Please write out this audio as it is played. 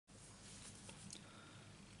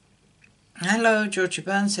Hello, Georgie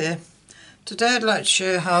Burns here. Today I'd like to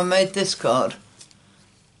show you how I made this card.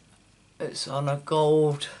 It's on a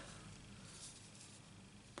gold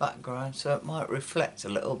background, so it might reflect a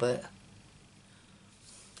little bit.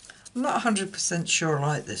 I'm not 100% sure I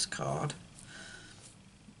like this card.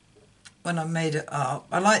 When I made it up,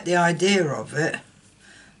 I like the idea of it,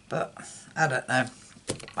 but I don't know.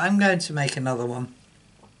 I'm going to make another one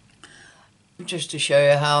just to show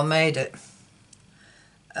you how I made it.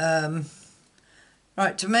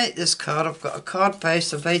 Right, to make this card, I've got a card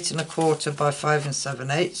base of 8 1/4 by 5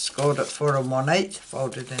 7/8, scored at 4 1/8,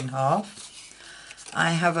 folded in half.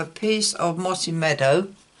 I have a piece of Mossy Meadow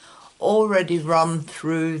already run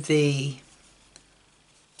through the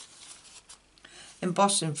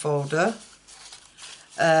embossing folder,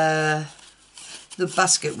 the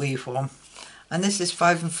basket weave one, and this is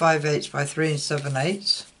 5 5/8 by 3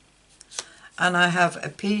 7/8. And I have a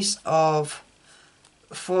piece of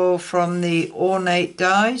foil from the ornate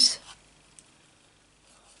dies.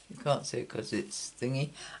 You can't see it because it's thingy,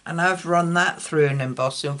 and I've run that through an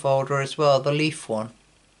embossing folder as well, the leaf one.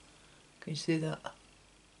 Can you see that?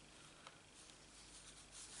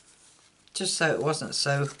 Just so it wasn't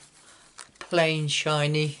so plain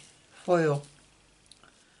shiny foil,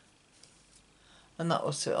 and that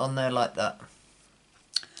will sit on there like that.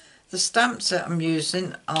 The stamps that I'm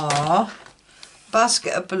using are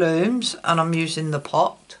basket of blooms, and I'm using the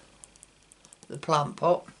pot, the plant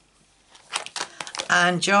pot,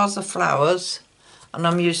 and jars of flowers, and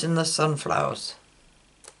I'm using the sunflowers.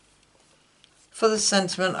 For the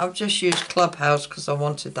sentiment, I've just used Clubhouse because I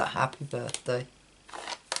wanted that happy birthday.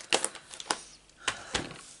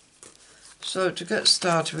 So to get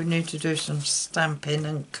started, we need to do some stamping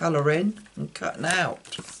and colouring and cutting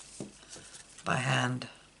out by hand.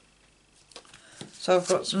 So I've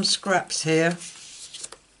got some scraps here.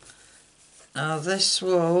 Now this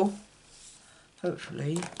will,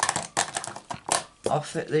 hopefully, I'll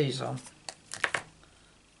fit these on.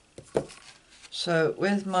 So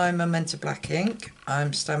with my Magenta black ink,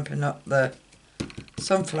 I'm stamping up the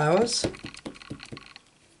sunflowers.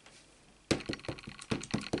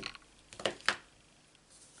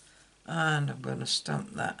 And I'm going to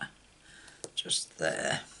stamp that just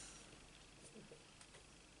there.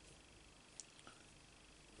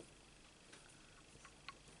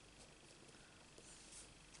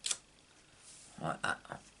 Like that.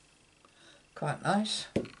 Quite nice.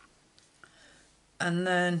 And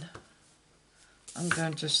then I'm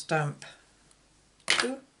going to stamp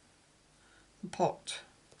the pot.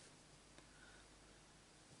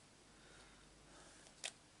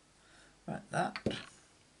 Like that.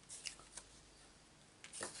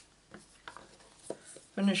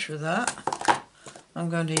 Finish with that. I'm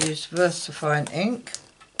going to use VersaFine ink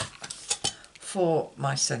for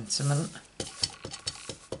my sentiment,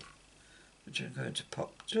 which I'm going to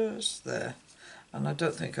pop just there, and I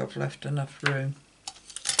don't think I've left enough room.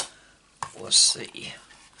 We'll see.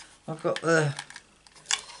 I've got the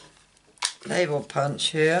label punch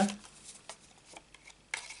here.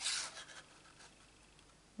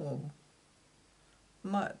 Oh,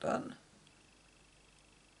 might have done.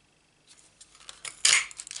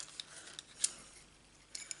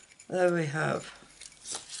 There we have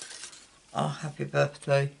our happy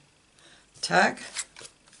birthday tag.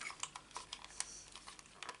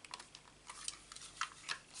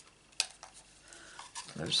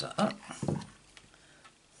 Close that up.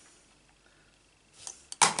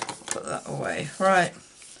 Put that away. Right,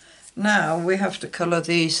 now we have to colour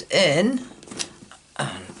these in.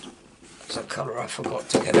 And there's a colour I forgot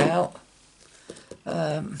to get out.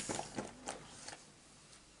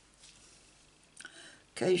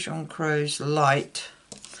 Cajun Crow's light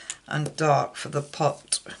and dark for the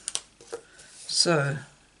pot. So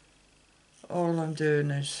all I'm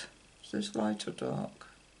doing is this light or dark?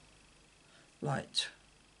 Light.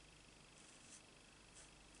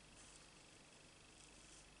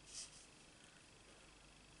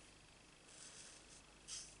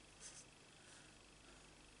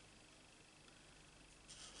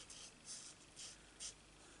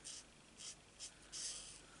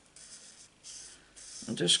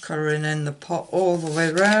 I'm just colouring in the pot all the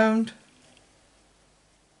way round.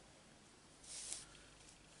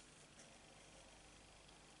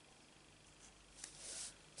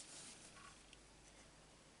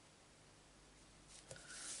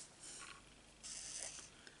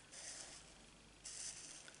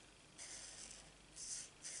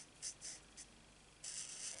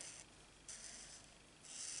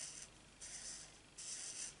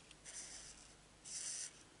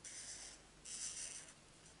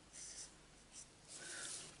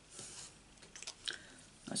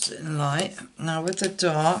 That's it in light. Now with the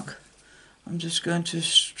dark, I'm just going to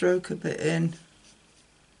stroke a bit in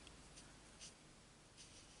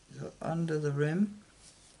under the rim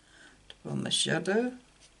to put on the shadow.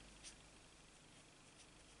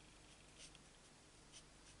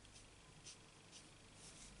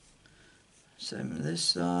 Same with this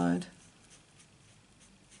side.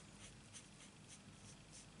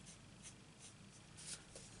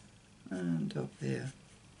 And up here.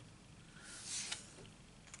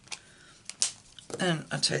 And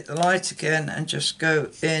I take the light again and just go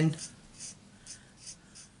in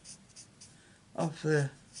of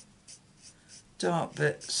the dark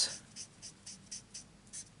bits.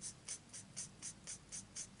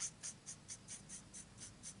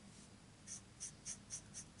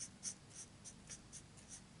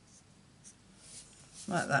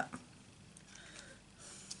 Like that.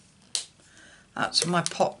 That's my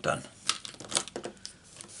pot done.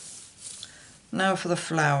 Now for the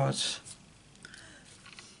flowers.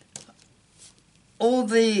 All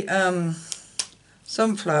the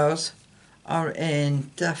sunflowers are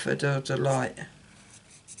in Daffodil Delight.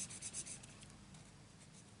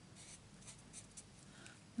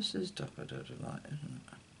 This is Daffodil Delight, isn't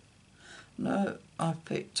it? No, I've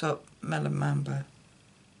picked up Melon Mambo.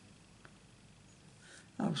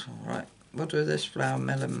 That was alright. We'll do this flower,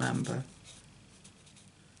 Melon Mambo.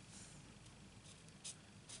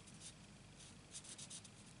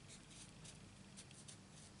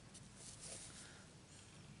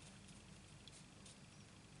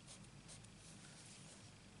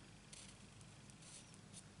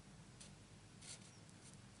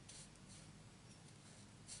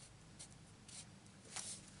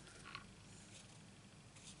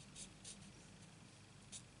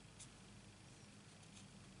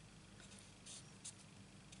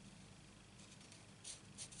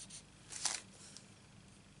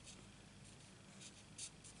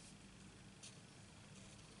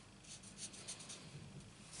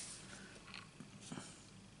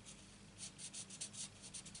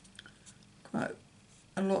 Quite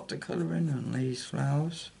a lot to colour in on these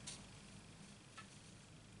flowers.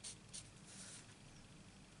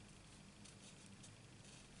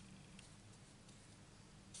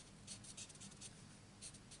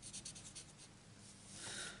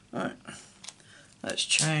 Right, let's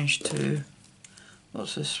change to,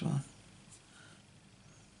 what's this one?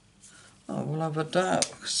 Oh, we'll have a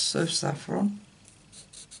dark, so saffron.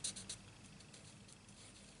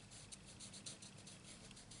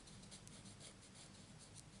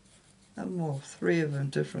 And more, 3 of them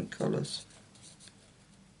different colours.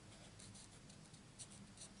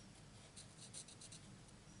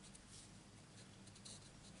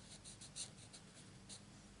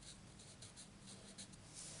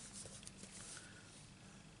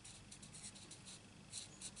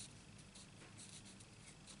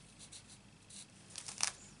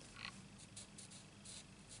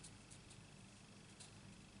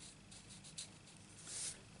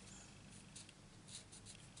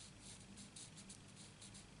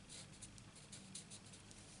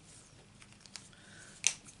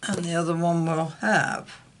 And the other one will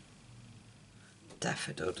have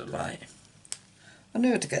Daffodil Delight. I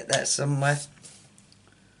knew to get that somewhere.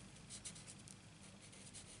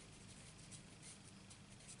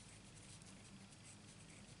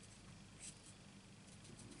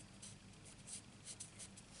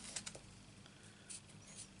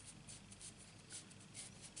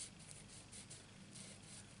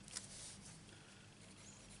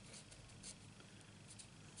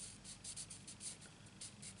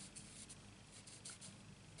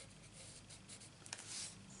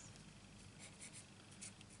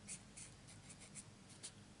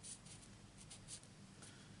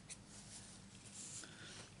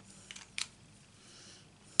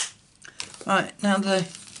 Right, now the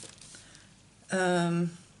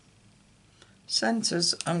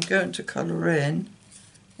centres I'm going to colour in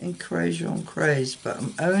Crayon Craze, but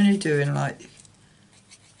I'm only doing like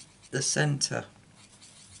the centre.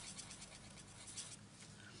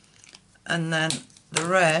 And then the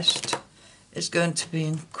rest is going to be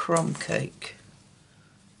in Crumb Cake.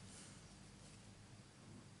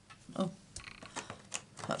 Oh,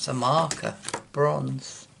 that's a marker,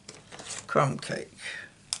 bronze, Crumb Cake.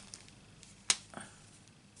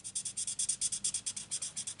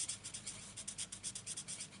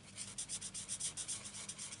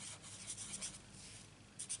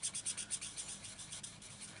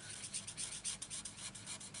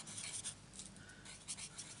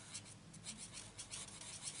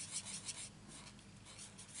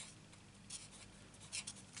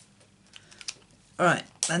 Right,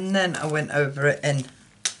 and then I went over it in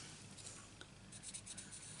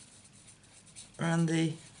around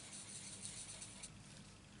the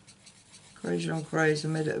Crazy on Crazy,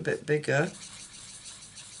 made it a bit bigger.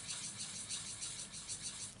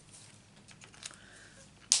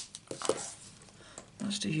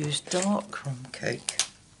 Must have used dark crumb cake.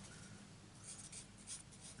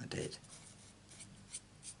 I did.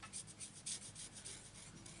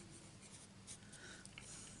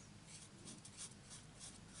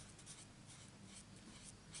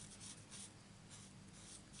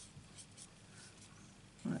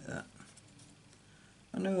 Like that.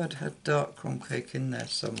 I knew I'd had dark crumb cake in there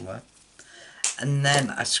somewhere. And then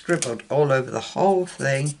I scribbled all over the whole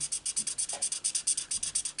thing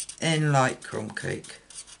in light crumb cake.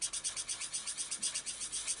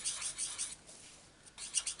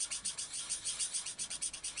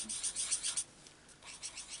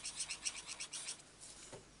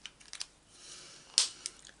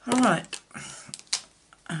 Alright,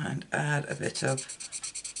 and add a bit of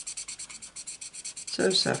toe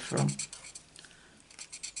saffron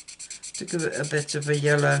to give it a bit of a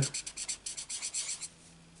yellow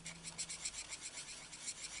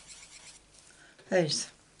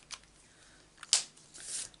haze.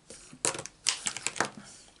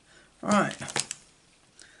 Right,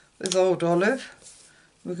 with Old Olive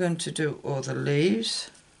we're going to do all the leaves.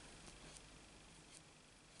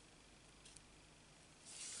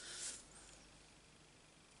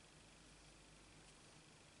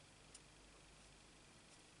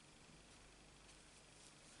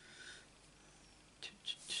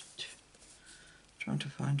 Trying to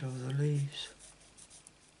find all the leaves.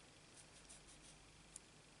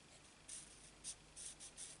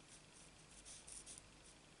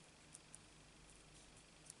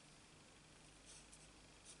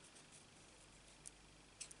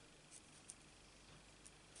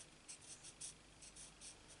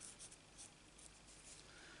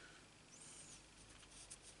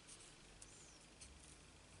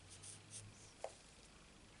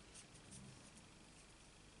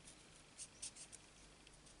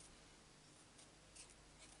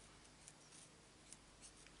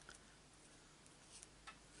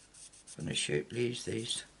 I'm going to shape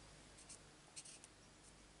these.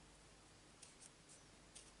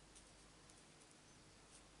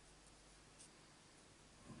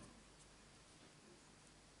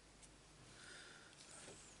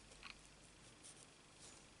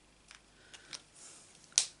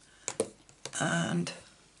 And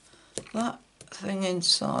that thing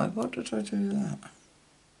inside, what did I do that?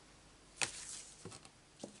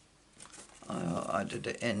 I did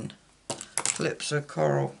it in clips of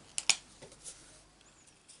coral.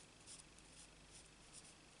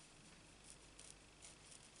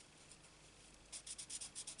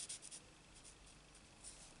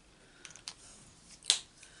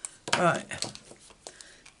 Right,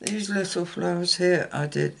 these little flowers here I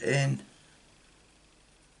did in,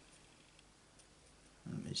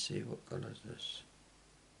 let me see what colour is this,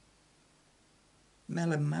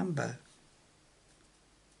 Melon Mambo.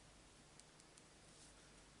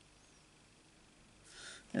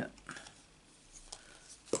 Yeah,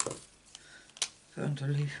 found a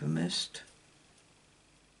leaf of mist.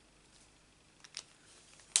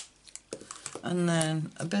 And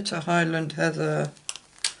then a bit of Highland Heather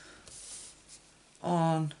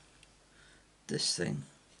on this thing.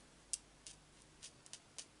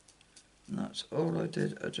 And that's all I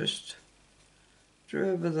did. I just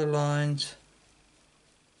drew over the lines,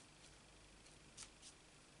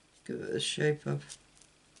 give it the shape of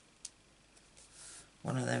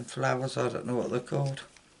one of them flowers, I don't know what they're called.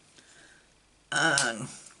 And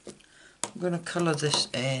I'm going to colour this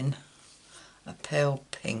in a pale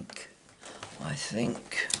pink, I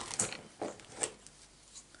think.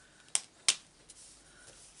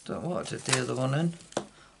 Don't know what I did the other one in.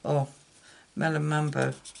 Oh, Melon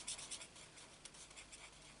Mambo.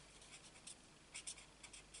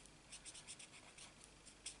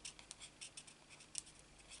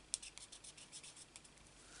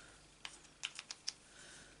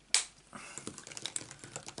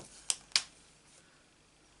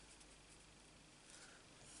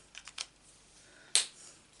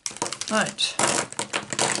 Right,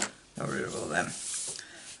 got rid of all them.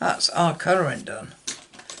 That's our colouring done.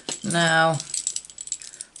 Now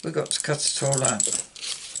we've got to cut it all out,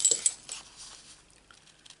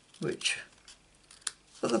 which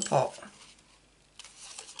for the pot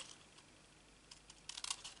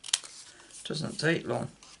doesn't take long.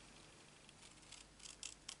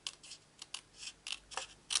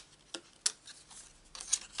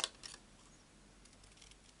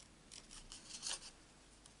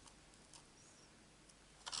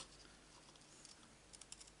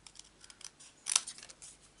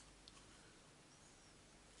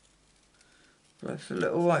 Place a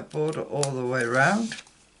little white border all the way around,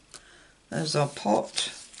 There's our pot.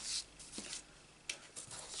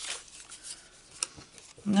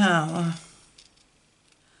 Now,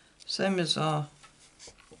 same as our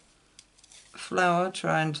flower,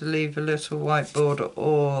 trying to leave a little white border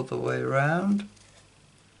all the way around.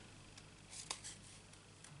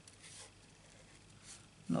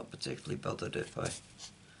 Not particularly bothered if I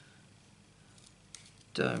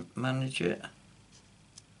don't manage it.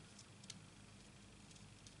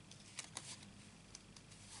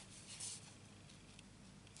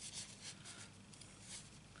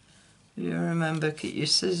 You remember, keep your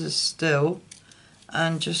scissors still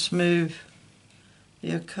and just move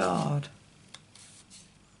your card,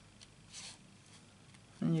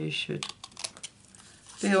 and you should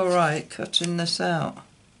be alright cutting this out.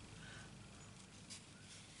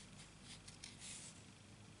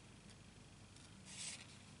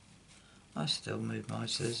 I still move my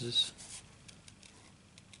scissors.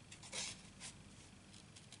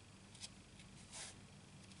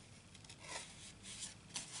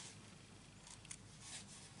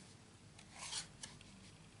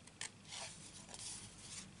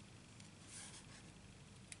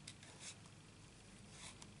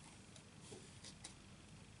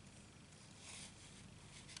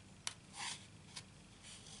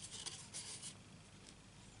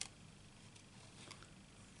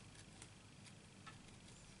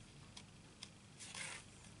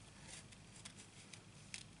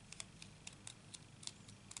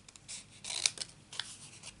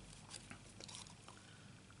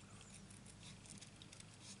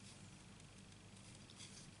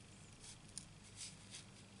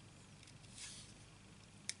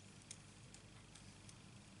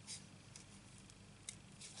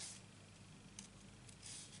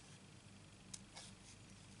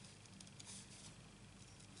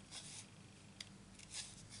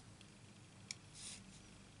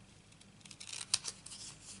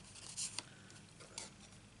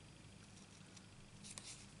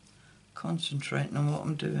 Concentrating on what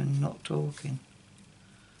I'm doing, not talking.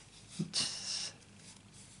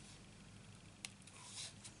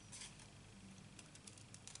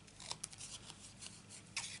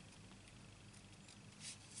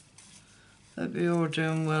 Hope you're all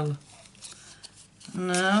doing well.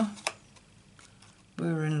 Now,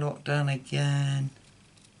 we're in lockdown again.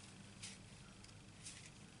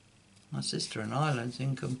 My sister in Ireland's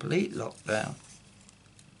in complete lockdown.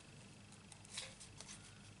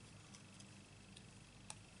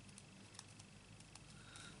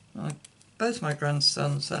 Both my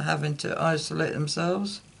grandsons are having to isolate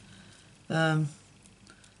themselves. The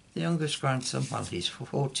youngest grandson, well, he's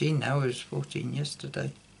 14 now, he was 14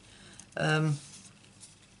 yesterday.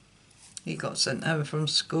 He got sent home from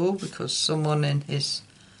school because someone in his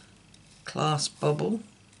class bubble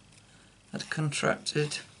had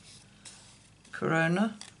contracted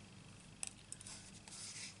corona.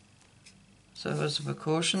 So as a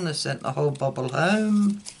precaution, they sent the whole bubble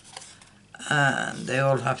home, and they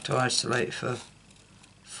all have to isolate for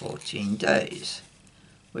 14 days,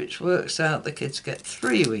 which works out the kids get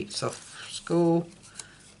 3 weeks off school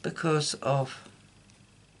because of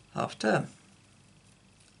half term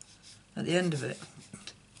at the end of it.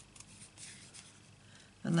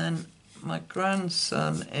 And then my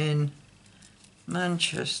grandson in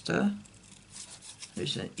Manchester,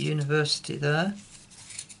 who's at university there,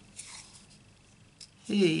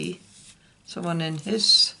 someone in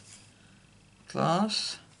his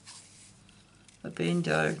class had been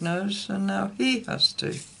diagnosed, and now he has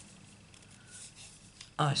to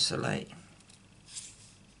isolate.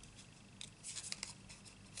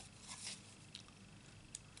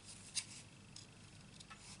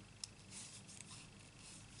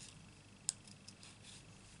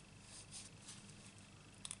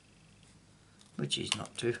 Which he's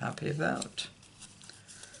not too happy about.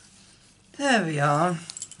 There we are,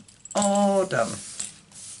 all done.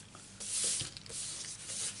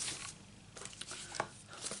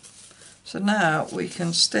 So now we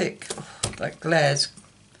can stick, that glare's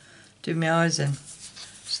do my eyes in,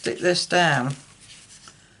 stick this down.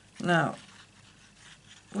 Now,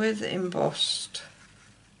 with embossed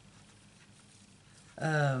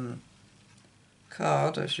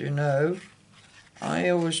card, as you know, I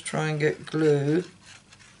always try and get glue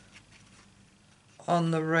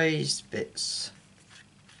on the raised bits.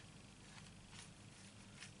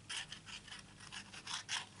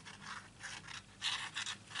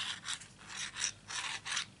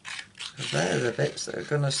 Because they're the bits that are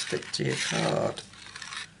going to stick to your card.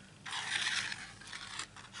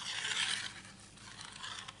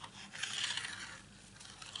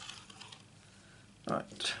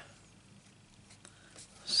 Right.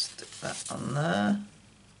 Stick that on there.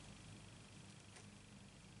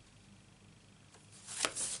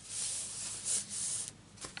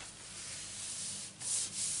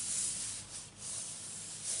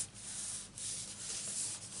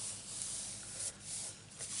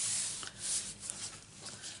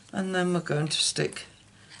 And then we're going to stick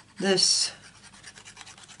this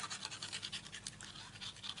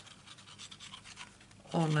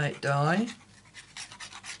ornate die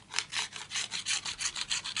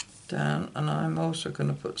down, and I'm also going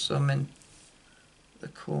to put some in the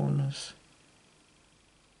corners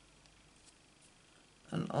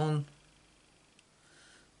and on,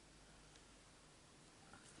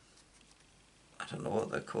 I don't know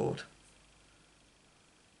what they're called,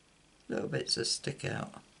 little bits that stick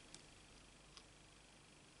out.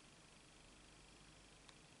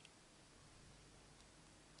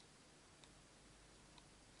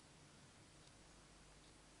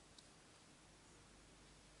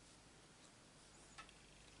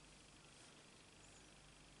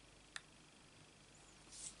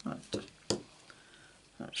 Right.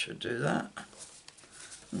 That should do that.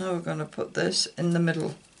 Now we're going to put this in the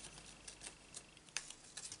middle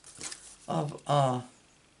of our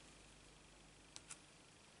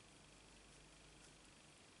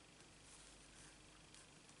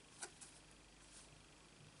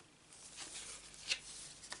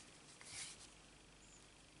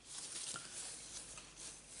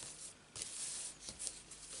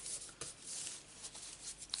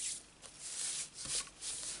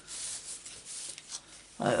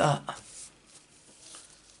like that.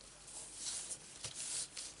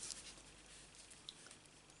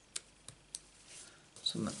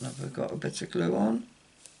 Something never got a bit of glue on.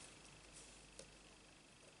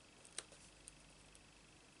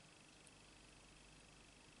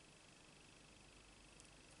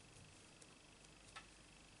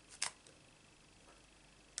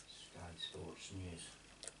 Sky Sports News.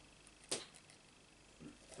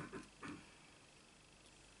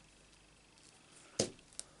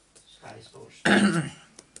 Sky Sports News.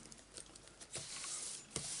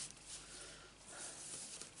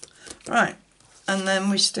 Right, and then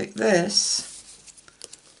we stick this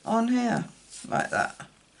on here like that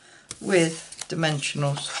with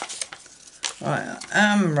dimensionals. Right,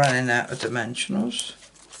 I'm running out of dimensionals.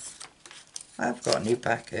 I've got a new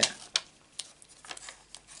packet,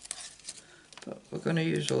 but we're going to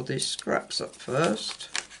use all these scraps up first.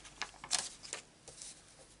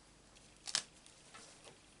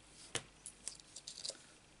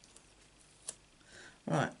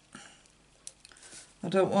 Right, I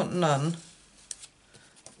don't want none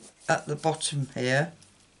at the bottom here,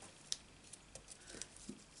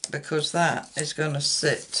 because that is going to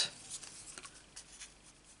sit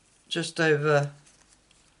just over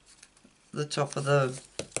the top of the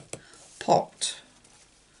pot.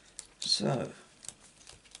 So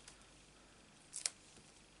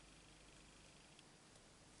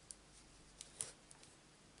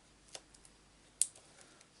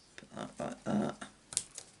put that like that.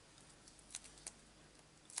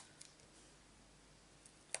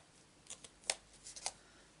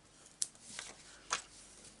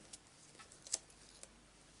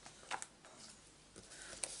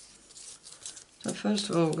 So first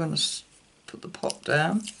of all we're going to put the pot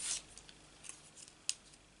down.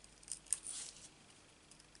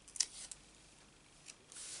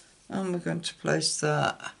 And we're going to place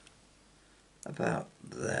that about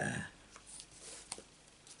there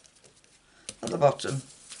at the bottom.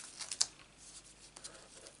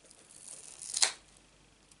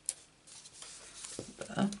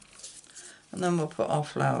 There. And then we'll put our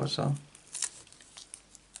flowers on.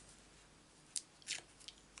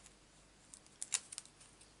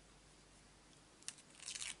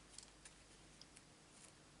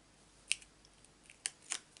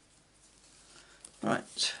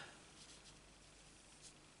 Right,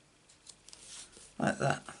 like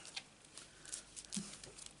that.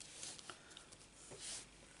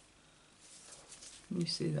 Can you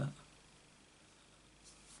see that? I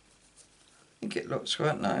think it looks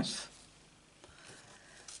quite nice.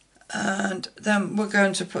 And then we're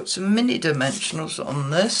going to put some mini dimensionals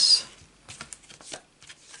on this.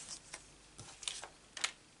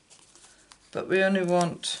 But we only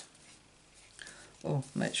want, oh,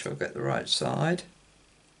 make sure I get the right side.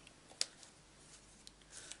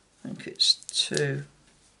 I think it's 2.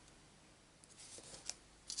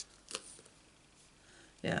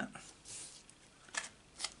 Yeah.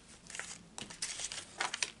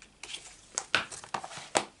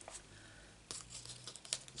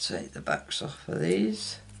 Take the backs off of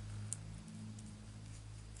these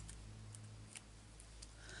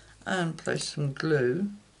and place some glue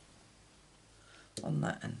on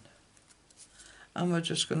that end, and we're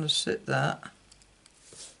just going to sit that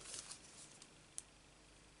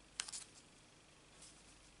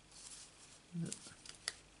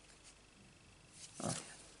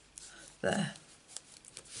there,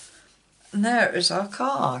 and there is our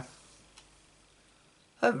car.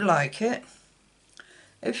 Hope you like it.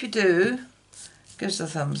 If you do, give us a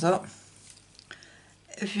thumbs up.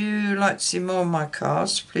 If you like to see more of my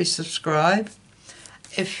cards, please subscribe.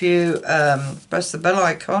 If you press the bell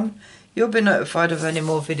icon, you'll be notified of any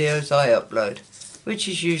more videos I upload, which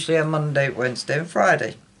is usually a Monday, Wednesday and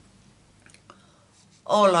Friday.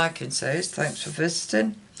 All I can say is thanks for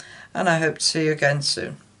visiting, and I hope to see you again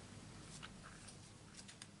soon.